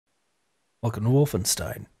Welcome to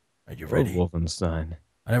Wolfenstein. Are you ready? Wolfenstein.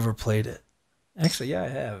 I never played it. Actually, yeah, I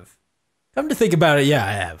have. Come to think about it, yeah,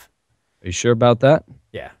 I have. Are you sure about that?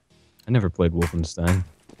 Yeah. I never played Wolfenstein.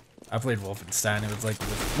 I played Wolfenstein. It was like,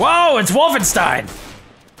 whoa, it's Wolfenstein!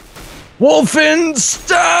 Wolfenstein!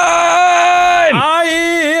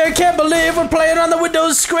 I can't believe we're playing on the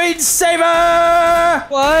Windows screensaver!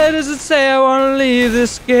 Why does it say I want to leave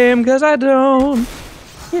this game? Cause I don't.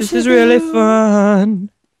 This is really fun.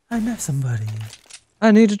 I know somebody.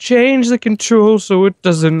 I need to change the controls so it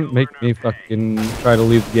doesn't make me fucking try to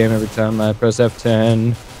leave the game every time I press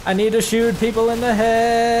F10. I need to shoot people in the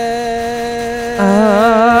head.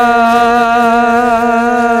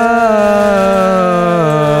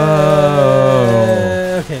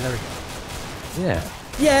 Okay, there we go. Yeah.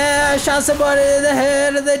 Yeah, I shot somebody in the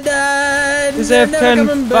head and they died. Is They're never F10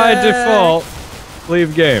 coming by back. default?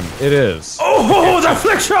 Leave game. It is. Oh, the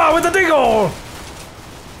flick shot with the dingle!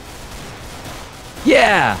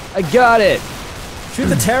 Yeah, I got it. Shoot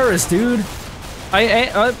the terrorist, dude.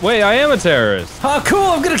 Wait, I am a terrorist. Oh, cool,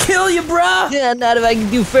 I'm gonna kill you, bruh! Yeah, not if I can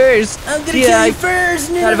do first. I'm gonna kill you first,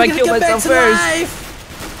 and then not I'm if I gonna kill come back myself to first.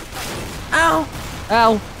 life. Ow.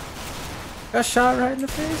 Ow. Got shot right in the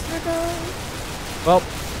face, nigga. Well,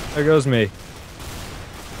 there goes me.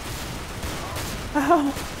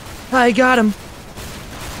 Ow. I got him.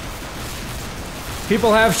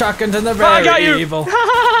 People have shotguns and they're very I got you. evil. Fuck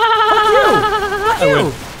you! Fuck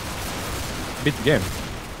you! Beat the game.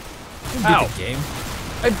 You Ow. beat the game.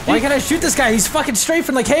 Why can't I shoot this guy? He's fucking straight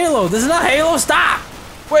from like Halo. This is not Halo. Stop!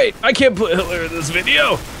 Wait, I can't put Hitler in this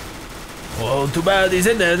video. Well, too bad he's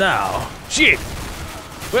in there now. Shit.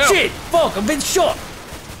 Well, Shit! Fuck! I've been shot.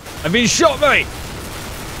 I've been shot, mate.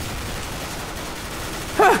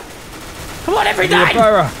 Come on, every Give me a night!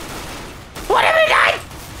 fire. Come on, every night!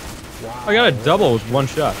 I got a double with one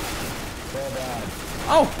shot.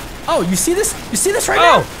 Oh, oh! You see this? You see this right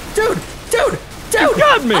Oh. now, dude, dude, dude! You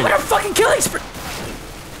got me. I'm gonna fucking killing spree.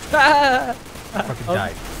 Fucking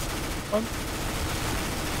die.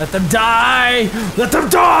 Let them die! Let them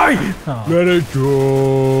die! Oh. Let it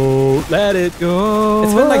go. Let it go.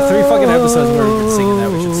 It's been like 3 fucking episodes where we've been singing that.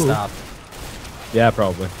 We should stop. Yeah,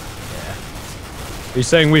 probably. Yeah. Are you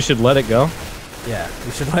saying we should let it go? Yeah,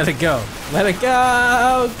 we should let it go. Let it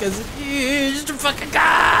go, cause it used to fucking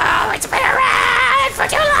go. It's been around for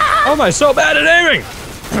too long. Oh my, so bad at aiming.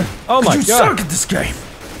 Oh my You god. suck at this game.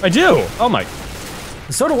 I do. Oh my.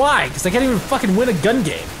 And so do I, cause I can't even fucking win a gun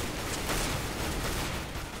game.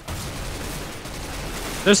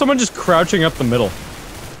 There's someone just crouching up the middle.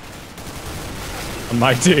 On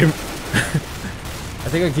my team. I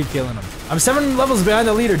think I keep killing him. I'm 7 levels behind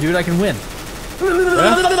the leader, dude. I can win.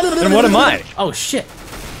 Yeah? And what am I? Oh shit.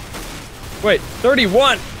 Wait,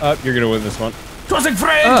 31. You're gonna win this one. Tossing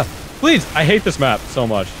friend. Please, I hate this map so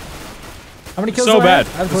much. How many kills So do I bad.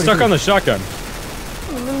 have? I have I'm stuck 43. on the shotgun.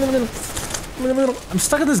 I'm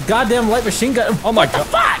stuck in this goddamn light machine gun. Oh my What the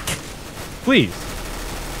god. fuck? Please.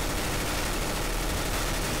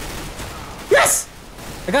 Yes!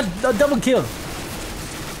 I got a double kill.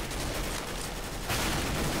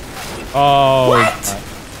 Oh. What?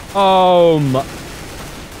 Oh my.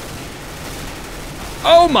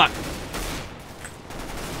 Oh my.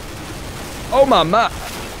 Oh my.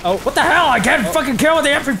 Oh, what the hell? I can't fucking kill with the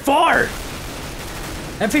MP4.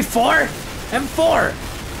 MP4? M4.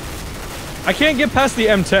 I can't get past the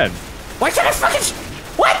M10. Why can't I fucking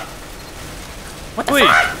what? What the Please.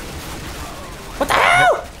 fuck? What the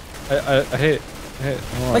hell? I hate it.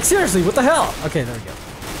 Hold on. Like seriously, what the hell? Okay, there we go.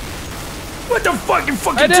 What the fuck? You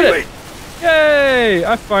fucking I did do it. Yay!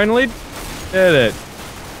 I finally did it.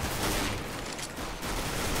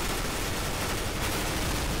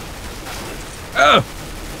 Oh!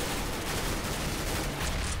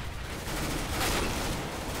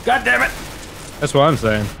 God damn it! That's what I'm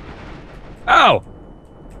saying. Ow!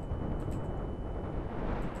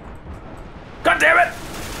 God damn it!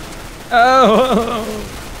 Oh!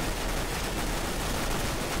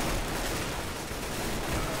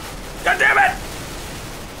 God damn it!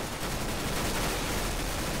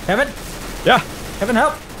 Kevin? Yeah, Kevin,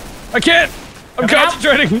 help! I can't! I'm Come out.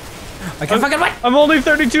 concentrating! I can't fucking wait! I'm only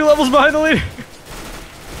 32 levels behind the leader!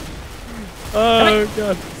 Oh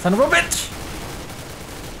god. Son of a bitch!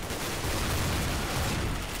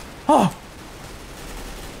 Oh!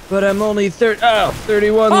 But I'm only 31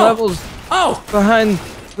 Oh. levels Oh! behind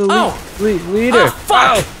the Oh. leader. Oh,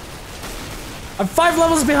 fuck! Ow. I'm 5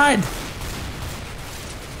 levels behind!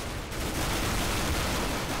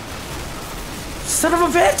 Son of a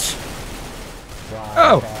bitch!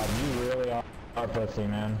 Oh! God, you really are pussy,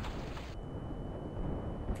 man.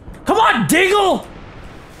 Come on, Dingle!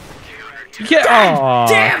 You can't. God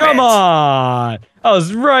Oh, damn come it. on! I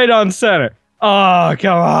was right on center. Oh,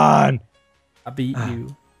 come on! I beat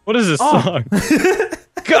you. What is this Oh. song?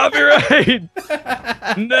 Copyright!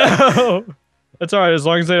 No! That's alright, as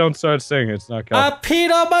long as they don't start singing, it's not copyright. I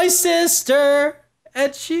peed on my sister,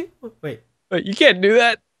 and she. Wait. Wait, you can't do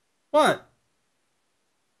that. What?